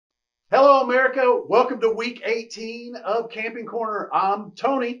Hello, America. Welcome to week 18 of Camping Corner. I'm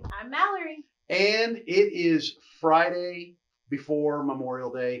Tony. I'm Mallory. And it is Friday before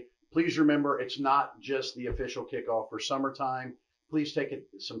Memorial Day. Please remember, it's not just the official kickoff for summertime. Please take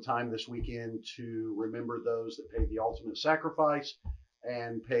some time this weekend to remember those that paid the ultimate sacrifice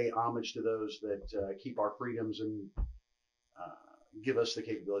and pay homage to those that keep our freedoms and give us the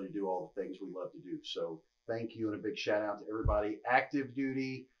capability to do all the things we love to do. So thank you, and a big shout out to everybody, active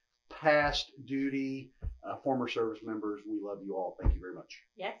duty, past duty, former service members. We love you all. Thank you very much.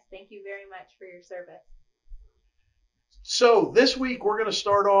 Yes, thank you very much for your service. So this week we're going to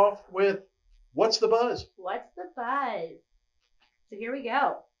start off with What's the Buzz? What's the buzz? So here we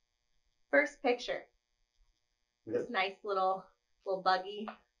go. First picture. This nice little buggy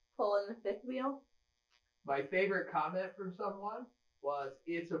pulling the fifth wheel. My favorite comment from someone was,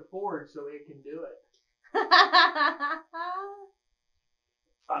 "It's a Ford, so it can do it."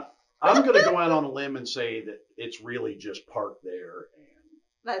 I'm going to go out on a limb and say that it's really just parked there,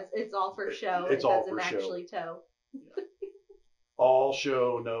 and It's all for show. It's it all doesn't for show. actually tow. All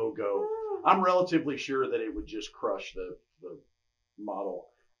show, no go. I'm relatively sure that it would just crush the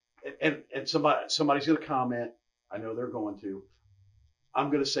model. And somebody's going to comment. I know they're going to. I'm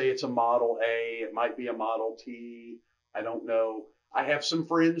going to say it's a Model A. It might be a Model T. I don't know. I have some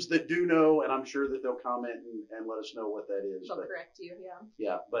friends that do know, and I'm sure that they'll comment and let us know what that is. They'll correct you, yeah.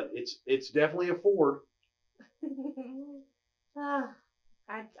 Yeah, but it's definitely a Ford.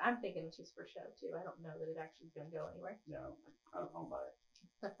 I'm thinking it's just for show too. I don't know that it actually is going to go anywhere. No, I don't buy it.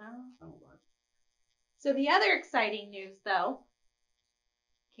 I don't buy it. So the other exciting news, though,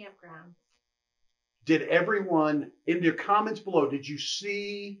 campgrounds. Did everyone, in your comments below, did you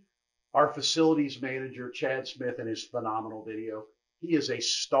see our facilities manager, Chad Smith, in his phenomenal video? He is a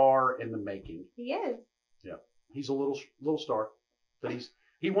star in the making. He is. Yeah, he's a little star, but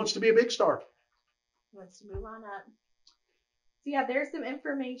he wants to be a big star. He wants to move on up. So yeah, there's some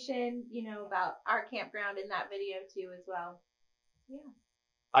information, about our campground in that video too as well. Yeah.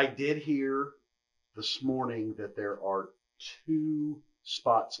 I did hear this morning that there are 2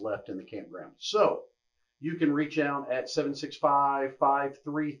 spots left in the campground. So you can reach out at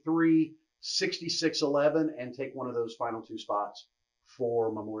 765-533-6611 and take one of those final 2 spots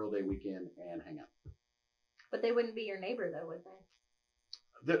for Memorial Day weekend and hang out. But they wouldn't be your neighbor though, would they?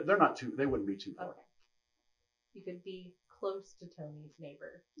 They're not too, they wouldn't be too far. Okay. You could be close to Tony's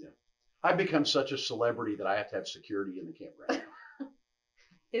neighbor. Yeah. I've become such a celebrity that I have to have security in the campground now.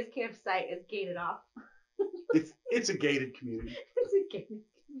 His campsite is gated off. It's a gated community. It's a gated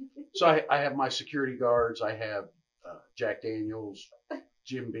community. So I have my security guards. I have Jack Daniels,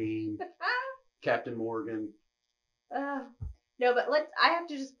 Jim Beam, Captain Morgan. No, but I have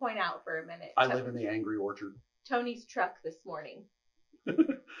to just point out for a minute. I live in the Angry Orchard. Tony's truck this morning.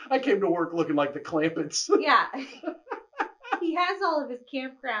 I came to work looking like the Clampets. Yeah. He has all of his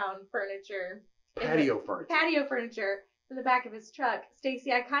campground furniture. Patio furniture in the back of his truck.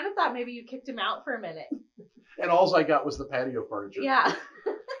 Stacy, I kind of thought maybe you kicked him out for a minute. And all I got was the patio furniture. Yeah.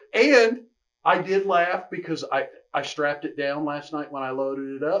 And I did laugh because I strapped it down last night when I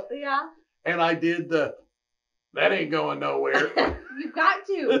loaded it up. Yeah. And I did that ain't going nowhere. You've got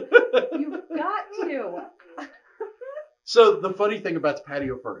to. You've got to. So the funny thing about the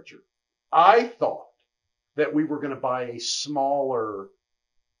patio furniture, I thought that we were going to buy a smaller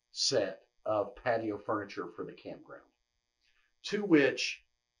set of patio furniture for the campground. To which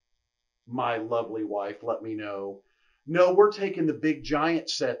my lovely wife let me know, no, we're taking the big giant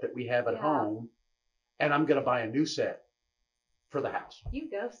set that we have at home, and I'm going to buy a new set for the house. You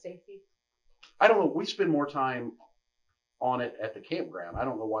go, Stacy. I don't know. We spend more time on it at the campground. I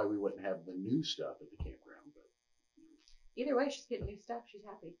don't know why we wouldn't have the new stuff at the campground. But either way, she's getting new stuff. She's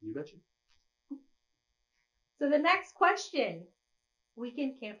happy. You betcha. So the next question,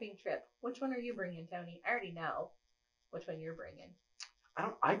 weekend camping trip. Which one are you bringing, Tony? I already know which one you're bringing.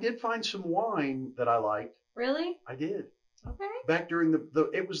 I did find some wine that I liked. Really? I did. Okay. Back during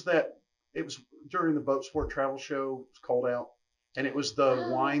it was during the Boat Sport Travel Show. It was cold out, and it was the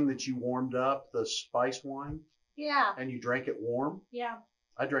wine that you warmed up, the spice wine. Yeah. And you drank it warm. Yeah.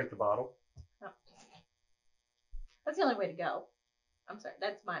 I drank the bottle. Oh. That's the only way to go. I'm sorry.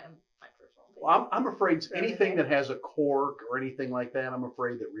 That's my personal opinion. Well, I'm afraid anything that has a cork or anything like that, I'm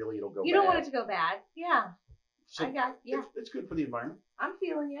afraid that really it'll go bad. You don't want it to go bad. Yeah. So yeah. It's good for the environment. I'm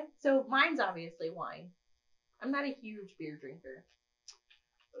feeling you. So mine's obviously wine. I'm not a huge beer drinker.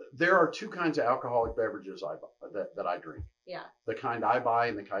 There are 2 kinds of alcoholic beverages that I drink. Yeah. The kind I buy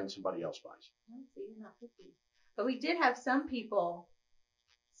and the kind somebody else buys. Oh, so you're not picky. But we did have some people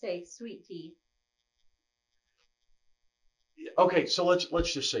say sweet tea. Okay, so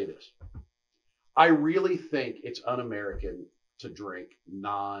let's just say this. I really think it's un-American to drink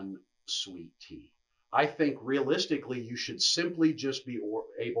non-sweet tea. I think realistically, you should simply just be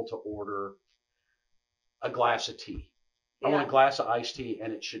able to order a glass of tea. I want a glass of iced tea,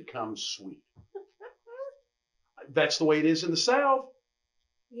 and it should come sweet. That's the way it is in the South.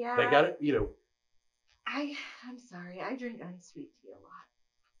 Yeah. They got it, you know. I'm sorry. I drink unsweet tea a lot.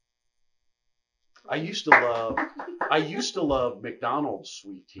 I used to love McDonald's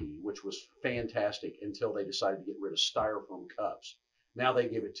sweet tea, which was fantastic until they decided to get rid of styrofoam cups. Now they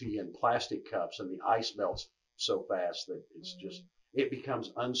give it to you in plastic cups, and the ice melts so fast that it's just it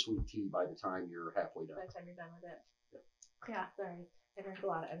becomes unsweet tea by the time you're halfway done. By the time you're done with it. Yeah, sorry. I drink a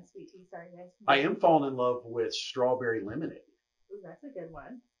lot of unsweet tea. Sorry, guys. I am falling in love with strawberry lemonade. Ooh, that's a good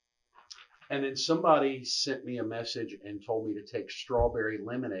one. And then somebody sent me a message and told me to take strawberry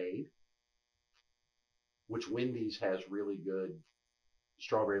lemonade, which Wendy's has really good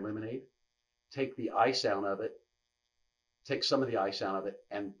strawberry lemonade. Take the ice out of it, take some of the ice out of it,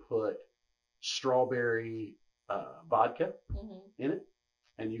 and put strawberry vodka in it.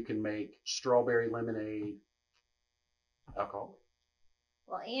 And you can make strawberry lemonade alcohol.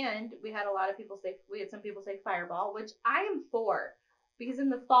 Well, and we had some people say Fireball, which I am for. Because in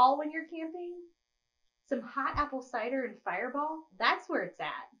the fall when you're camping, some hot apple cider and Fireball, that's where it's at.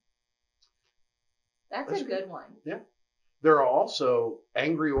 That's a good one. Yeah. There are also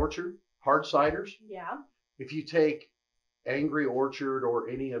Angry Orchard hard ciders. Yeah. If you take Angry Orchard or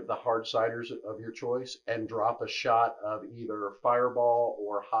any of the hard ciders of your choice and drop a shot of either Fireball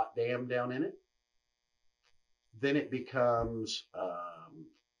or Hot Damn down in it, then it becomes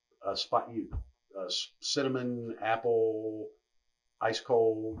a cinnamon apple ice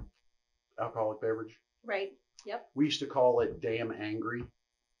cold alcoholic beverage. Right. Yep. We used to call it Damn Angry.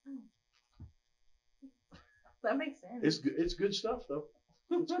 That makes sense. It's good. It's good stuff though.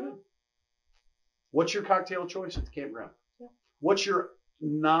 It's good. What's your cocktail choice at the campground? Yeah. What's your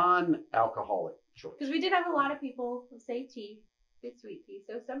non-alcoholic choice? Because we did have a lot of people say tea, sweet tea.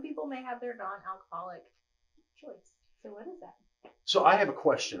 So some people may have their non-alcoholic choice. So what is that? So I have a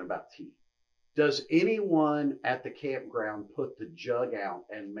question about tea. Does anyone at the campground put the jug out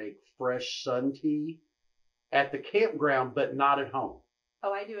and make fresh sun tea at the campground, but not at home?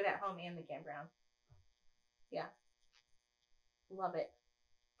 Oh, I do it at home and the campground. Yeah. Love it.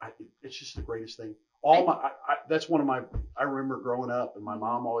 It's just the greatest thing. That's one of my, I remember growing up and my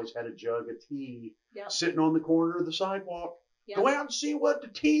mom always had a jug of tea sitting on the corner of the sidewalk. Yep. Go out and see what the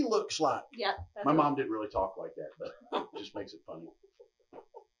tea looks like. Yep. My mom didn't really talk like that, but it just makes it funny.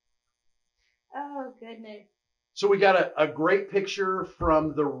 Oh, goodness. So we got a great picture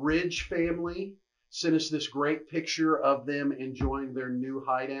from the Ridge family. Sent us this great picture of them enjoying their new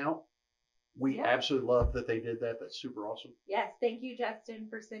hideout. We absolutely love that they did that. That's super awesome. Yes. Thank you, Justin,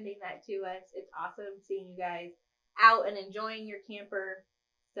 for sending that to us. It's awesome seeing you guys out and enjoying your camper.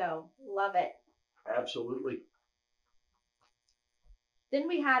 So love it. Absolutely. Then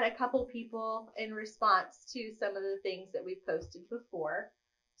we had a couple people in response to some of the things that we've posted before.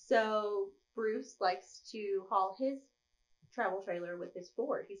 So Bruce likes to haul his travel trailer with his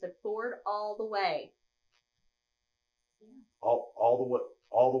Ford. He said Ford all the way. Yeah.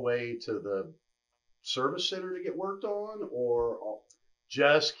 All the way to the service center to get worked on,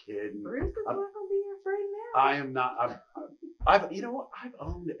 just kidding. Bruce is not gonna be your friend now. I am not. I've you know what? I've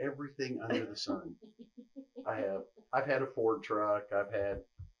owned everything under the sun. I have. I've had a Ford truck. I've had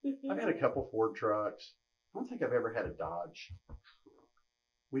a couple Ford trucks. I don't think I've ever had a Dodge.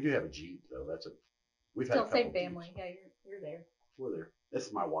 We do have a Jeep though. We've still had same family. Jeeps. Yeah, you're there. We're there.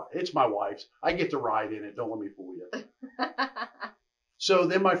 It's my wife. It's my wife's. I get to ride in it. Don't let me fool you. So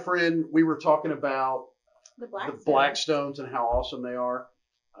then, my friend, we were talking about the Blackstones and how awesome they are.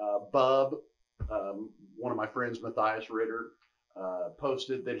 Bub, one of my friends, Matthias Ritter,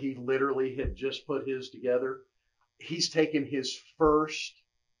 posted that he literally had just put his together. He's taken his first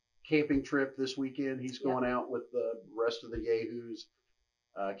camping trip this weekend. He's going out with the rest of the Yahoos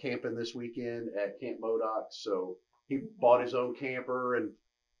camping this weekend at Camp Modoc. So he bought his own camper, and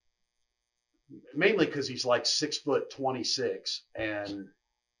mainly because he's like 6'26" and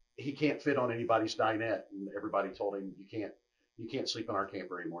he can't fit on anybody's dinette. And everybody told him, you can't sleep in our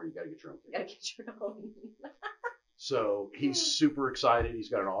camper anymore. You got to get your own camper. You got to get your own. So he's super excited. He's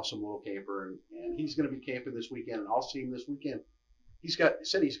got an awesome little camper, and he's going to be camping this weekend, and I'll see him this weekend. He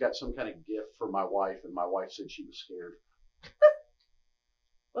said he's got some kind of gift for my wife, and my wife said she was scared.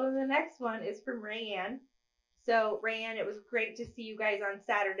 Well, the next one is from Rayanne. So, Rayanne, it was great to see you guys on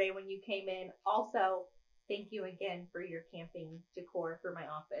Saturday when you came in. Also, thank you again for your camping decor for my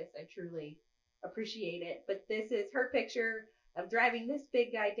office. I truly appreciate it. But this is her picture of driving this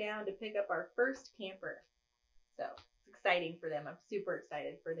big guy down to pick up our first camper. So it's exciting for them. I'm super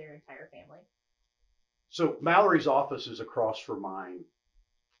excited for their entire family. So Mallory's office is across from mine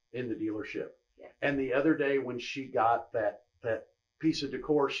in the dealership. Yeah. And the other day when she got that piece of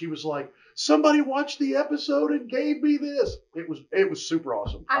decor, she was like, somebody watched the episode and gave me this. It was super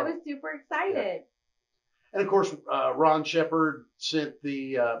awesome. I was super excited. Yeah. And of course, Ron Shepard sent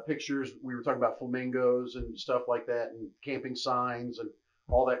the pictures. We were talking about flamingos and stuff like that, and camping signs and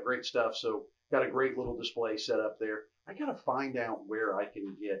all that great stuff. So got a great little display set up there. I gotta find out where I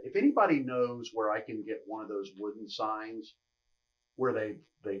can get. If anybody knows where I can get one of those wooden signs where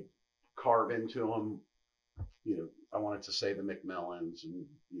they carve into them, I wanted to say the McMillans and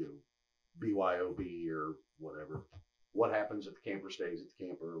BYOB or whatever. What happens if the camper stays at the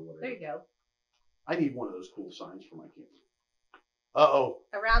camper or whatever. There you go. I need one of those cool signs for my camper.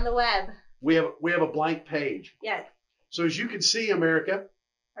 Around the web. We have a blank page. Yes. So as you can see, America,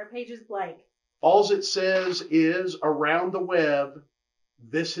 our page is blank. All it says is around the web.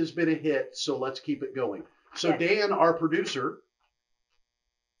 This has been a hit, so let's keep it going. So yes. Dan, our producer,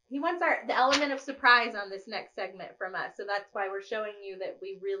 he wants the element of surprise on this next segment from us. So that's why we're showing you that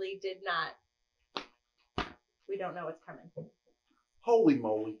we really did not. We don't know what's coming. Holy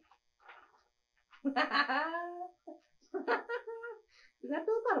moly. Is that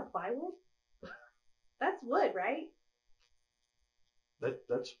built out of plywood? That's wood, right?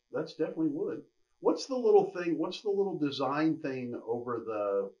 That's definitely wood. What's the little thing? What's the little design thing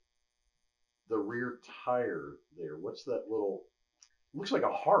over the rear tire there? What's that little? Looks like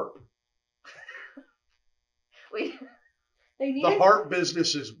a harp. The harp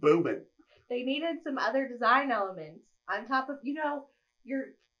business is booming. They needed some other design elements on top of,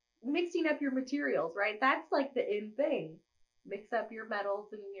 you're mixing up your materials, right? That's like the in thing. Mix up your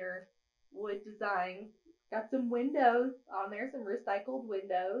metals and your wood design. Got some windows on there, some recycled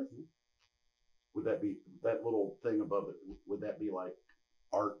windows. Would that be that little thing above it? Would that be like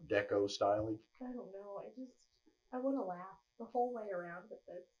Art Deco styling? I don't know. I want to laugh the whole way around with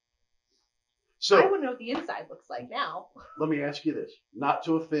this. So I want to know what the inside looks like now. Let me ask you this, not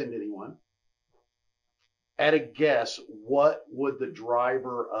to offend anyone. At a guess, what would the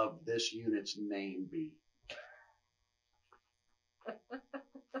driver of this unit's name be?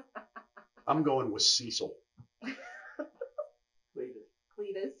 I'm going with Cecil.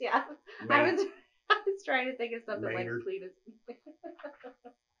 Cletus, yeah. I was trying to think of something Maynard. Like Cletus.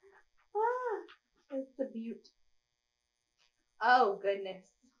 It's a beaut. Oh goodness.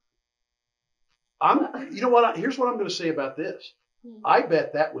 You know what? Here's what I'm going to say about this. I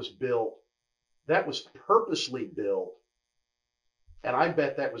bet that was built. That was purposely built, and I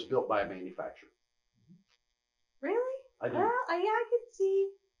bet that was built by a manufacturer. Really? I do. Well, yeah, I could see.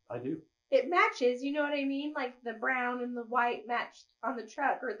 I do. It matches, you know what I mean? Like the brown and the white matched on the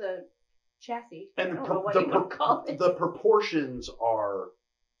truck or the chassis. And I don't know what you would call it. The proportions are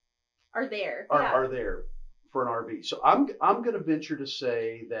there. Are there for an RV. So I'm going to venture to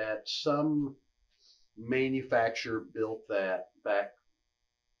say that some manufacturer built that back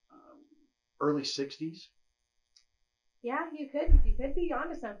early 60s. Yeah, you could be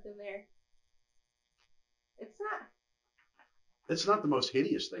onto something there. It's not the most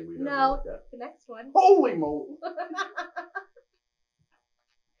hideous thing we've ever looked at. The next one. Holy moly.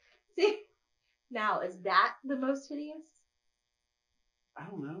 See, now is that the most hideous? I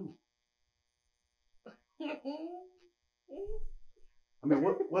don't know. I mean,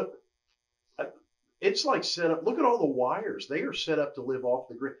 what? It's like set up. Look at all the wires. They are set up to live off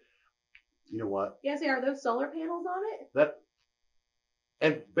the grid. You know what? Yeah, see, are those solar panels on it?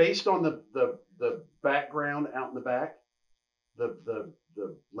 And based on the background out in the back, the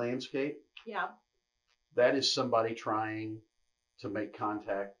landscape. Yeah. That is somebody trying to make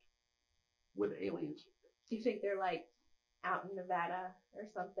contact with aliens. You think they're like out in Nevada or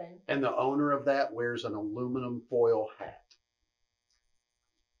something? And the owner of that wears an aluminum foil hat.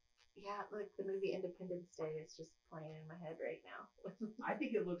 Yeah, like the movie Independence Day is just playing in my head right now. I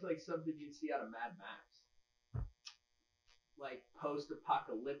think it looks like something you'd see out of Mad Max. Like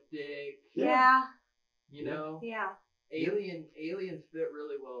post-apocalyptic. Yeah. You know? Yeah. Aliens fit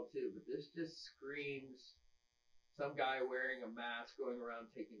really well too, but this just screams some guy wearing a mask going around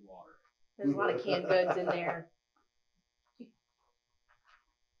taking water. There's a lot of canned goods in there.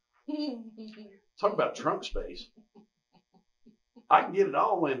 Talk about trunk space. I can get it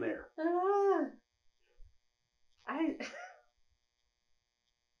all in there.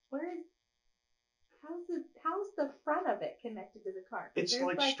 How's the front of it connected to the car? It's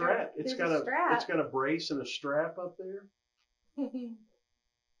like strap. It's got a brace and a strap up there.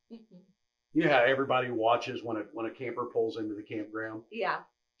 You know how everybody watches when a camper pulls into the campground? Yeah.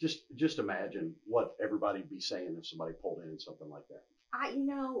 Just imagine what everybody'd be saying if somebody pulled in something like that.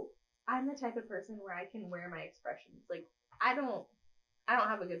 I'm the type of person where I can wear my expressions. Like, I don't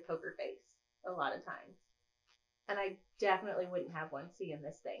have a good poker face a lot of times. And I definitely wouldn't have one seeing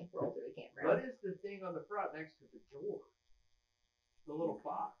this thing roll through the campground. What is the thing on the front next to the door? The little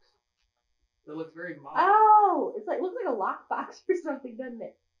box. That looks very modern. Oh, looks like a lockbox or something, doesn't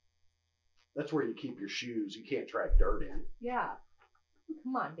it? That's where you keep your shoes. You can't track dirt in. Yeah.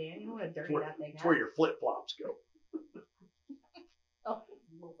 Come on, Dan. You don't want to dirty that thing up. It's where your flip flops go. Oh,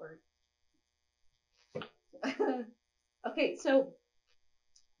 Lord. Okay, so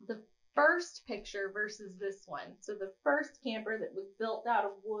the first picture versus this one. So the first camper that was built out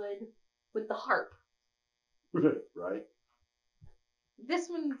of wood with the harp. Right? This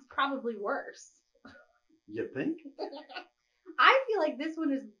one's probably worse. You think? I feel like this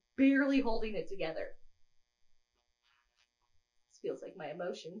one is barely holding it together. This feels like my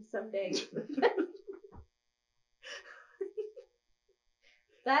emotions some days.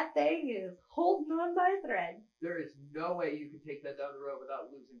 That thing is holding on by a thread. There is no way you can take that down the road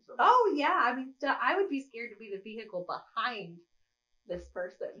without losing something. Oh, yeah. I mean, I would be scared to be the vehicle behind this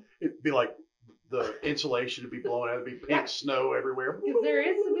person. It'd be like the insulation would be blowing out. It'd be pink snow everywhere. Because there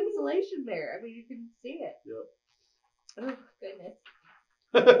is some insulation there. I mean, you can see it. Yep. Oh, goodness.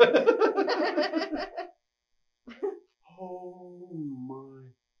 Oh, my.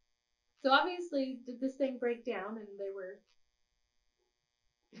 So obviously, did this thing break down and they were...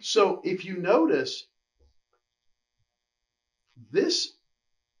 So if you notice,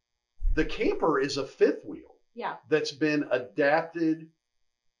 the camper is a fifth wheel. Yeah. That's been adapted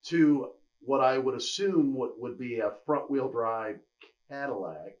to what I would assume would be a front wheel drive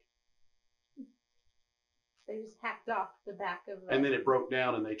Cadillac. They just hacked off the back of it. And then it broke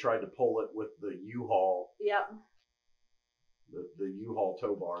down and they tried to pull it with the U-Haul. Yep. The U-Haul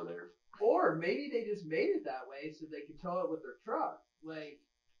tow bar there. Or maybe they just made it that way so they could tow it with their truck. Like,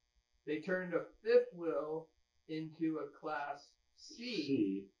 they turned a fifth wheel into a Class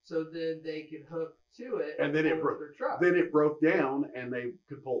C. So then they could hook to it and then it broke. Their truck. Then it broke down and they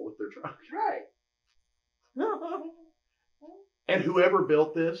could pull it with their truck. Right. And whoever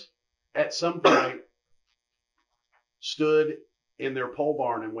built this, at some point, stood in their pole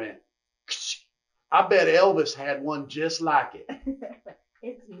barn and went, I bet Elvis had one just like it.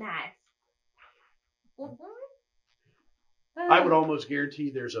 It's nice. I would almost guarantee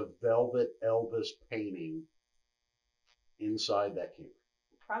there's a velvet Elvis painting inside that camper.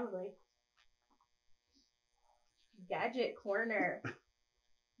 Probably. Gadget corner.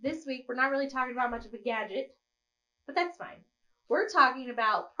 This week, we're not really talking about much of a gadget, but that's fine. We're talking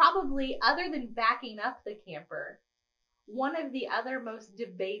about, probably, other than backing up the camper, one of the other most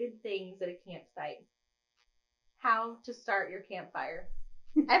debated things at a campsite. How to start your campfire.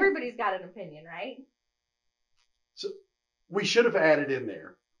 Everybody's got an opinion, right? So we should have added in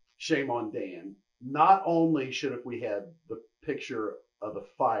there, shame on Dan, not only should have we had the picture of the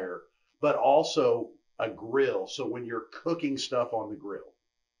fire, but also a grill. So when you're cooking stuff on the grill.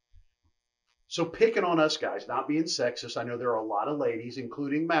 So picking on us guys, not being sexist. I know there are a lot of ladies,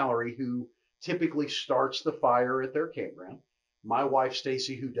 including Mallory, who typically starts the fire at their campground. My wife,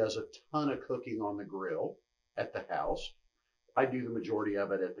 Stacy, who does a ton of cooking on the grill at the house. I do the majority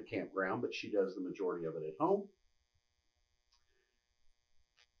of it at the campground, but she does the majority of it at home.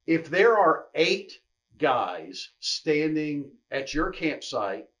 If there are 8 guys standing at your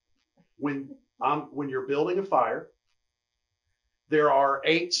campsite when you're building a fire, there are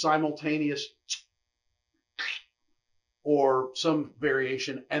 8 simultaneous or some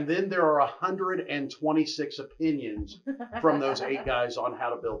variation, and then there are 126 opinions from those 8 guys on how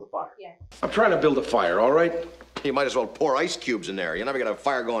to build a fire. Yeah. I'm trying to build a fire, all right? You might as well pour ice cubes in there. You're never gonna have a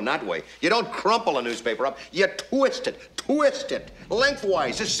fire going that way. You don't crumple a newspaper up. You twist it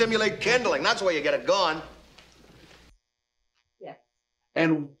lengthwise. Just simulate kindling. That's the way you get it going. Yeah.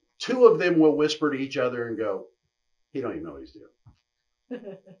 And 2 of them will whisper to each other and go, he don't even know what he's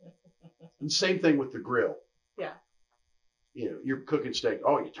doing. And same thing with the grill. Yeah. You know, you're cooking steak.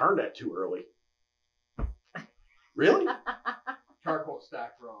 Oh, you turned that too early. Really? Charcoal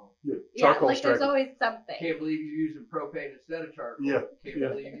stacked wrong. Yeah, Yeah, like there's always something. Can't believe you're using propane instead of charcoal. Yeah. Can't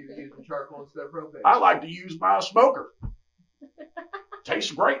believe you're using charcoal instead of propane. I like to use my smoker.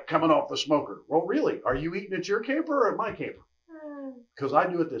 Tastes great coming off the smoker. Well, really? Are you eating at your camper or at my camper? Because I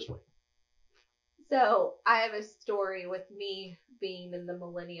do it this way. So I have a story with me being in the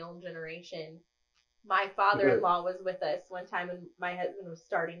millennial generation. My father-in-law was with us one time when my husband was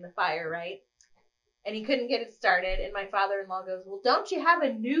starting the fire, right? and he couldn't get it started. And my father-in-law goes, well, don't you have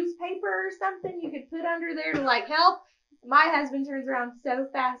a newspaper or something you could put under there to like help? My husband turns around so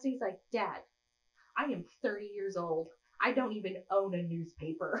fast. He's like, Dad, I am 30 years old. I don't even own a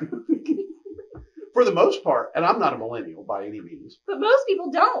newspaper. For the most part, and I'm not a millennial by any means. But most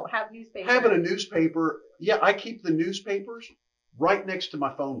people don't have newspapers. Having a newspaper, yeah, I keep the newspapers right next to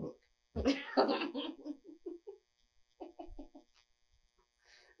my phone book.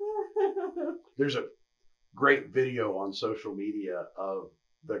 There's a great video on social media of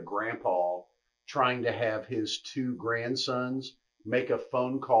the grandpa trying to have his 2 grandsons make a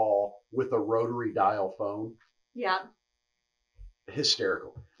phone call with a rotary dial phone. Yeah.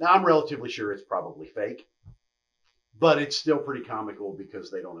 Hysterical. Now, I'm relatively sure it's probably fake, but it's still pretty comical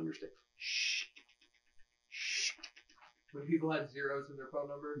because they don't understand. Shh. Shh. When people had zeros in their phone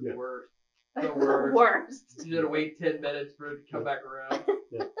number, Yeah. worst. The worst. Worst. You had to wait 10 minutes for it to come back around.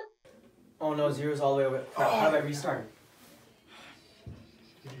 Yeah. Oh no, zero's all the way over. Crap, how do I restart?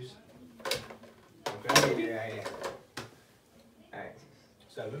 Did you s- Okay. Yeah. Alright.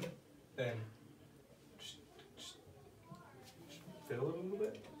 7? Then just fiddle it a little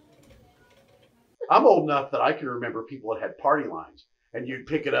bit. I'm old enough that I can remember people that had party lines, and you'd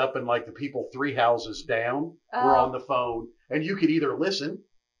pick it up and like the people 3 houses down were on the phone, and you could either listen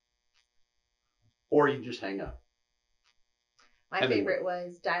or you just hang up. My favorite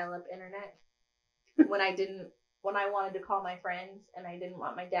was dial-up internet. When I wanted to call my friends and I didn't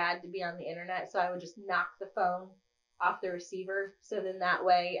want my dad to be on the internet, so I would just knock the phone off the receiver. So then that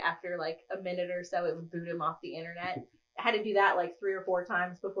way, after like a minute or so, it would boot him off the internet. I had to do that like 3 or 4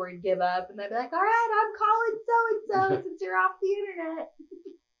 times before he'd give up, and they'd be like, all right, I'm calling so-and-so since you're off the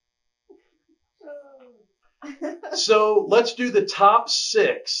internet. So let's do the top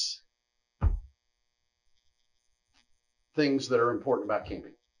 6 things that are important about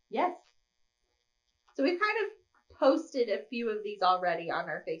camping. Yes. So we've kind of posted a few of these already on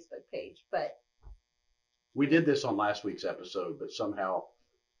our Facebook page, but We did this on last week's episode, but somehow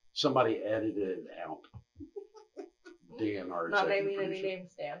somebody edited it out. Dan, our not executive naming any producer.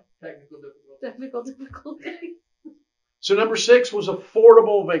 names, Dan. Technical difficulty. Technical difficulties. So number 6 was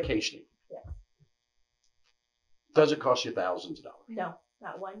affordable vacationing. Yes. Doesn't cost you thousands of dollars. No,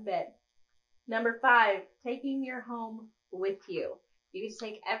 not one bit. Number 5, taking your home with you. You just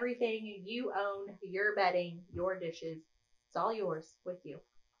take everything you own, your bedding, your dishes. It's all yours with you.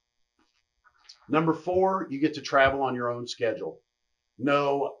 Number 4, you get to travel on your own schedule.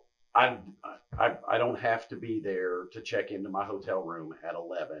 No, I don't have to be there to check into my hotel room at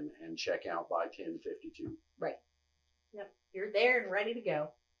 11 and check out by 10:52. Right. Yep. You're there and ready to go.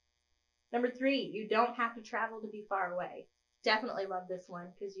 Number 3, you don't have to travel to be far away. Definitely love this one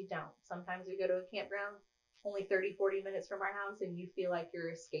because you don't. Sometimes we go to a campground only 30, 40 minutes from our house and you feel like you're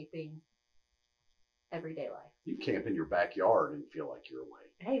escaping everyday life. You camp in your backyard and feel like you're away.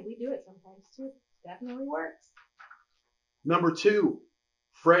 Hey, we do it sometimes too. Definitely works. Number 2,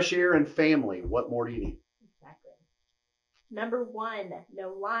 fresh air and family. What more do you need? Exactly. Number 1,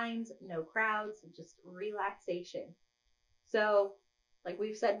 no lines, no crowds, just relaxation. So, like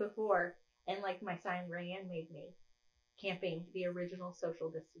we've said before, and like my sign Rayanne made me, camping, the original social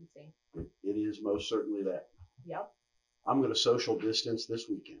distancing. It is most certainly that. Yep. I'm going to social distance this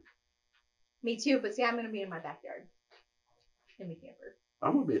weekend. Me too, but see, I'm going to be in my backyard in the camper.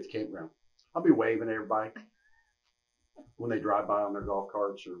 I'm going to be at the campground. I'll be waving at everybody when they drive by on their golf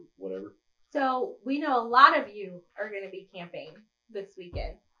carts or whatever. So, we know a lot of you are going to be camping this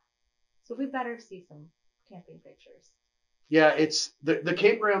weekend. So, we better see some camping pictures. Yeah, it's the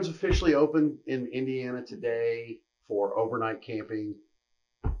campground's officially open in Indiana today for overnight camping.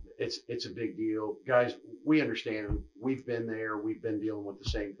 It's a big deal. Guys, we understand. We've been there. We've been dealing with the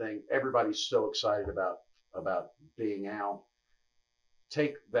same thing. Everybody's so excited about being out.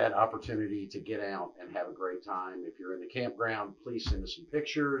 Take that opportunity to get out and have a great time. If you're in the campground, please send us some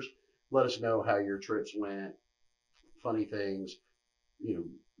pictures. Let us know how your trips went. Funny things,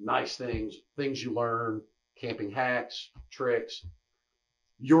 nice things, things you learn, camping hacks, tricks,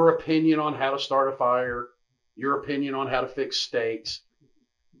 your opinion on how to start a fire, your opinion on how to fix steaks,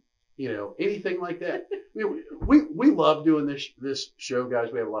 anything like that. We love doing this show,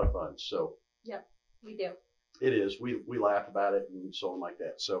 guys. We have a lot of fun. So Yep, we do. it is. We laugh about it and so on like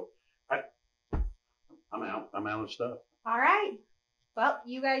that. So I'm out. I'm out of stuff. All right. Well,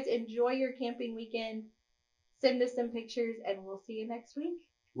 you guys enjoy your camping weekend. Send us some pictures and we'll see you next week.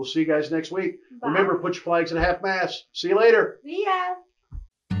 We'll see you guys next week. Bye. Remember, put your flags at half mast. See you later. See ya.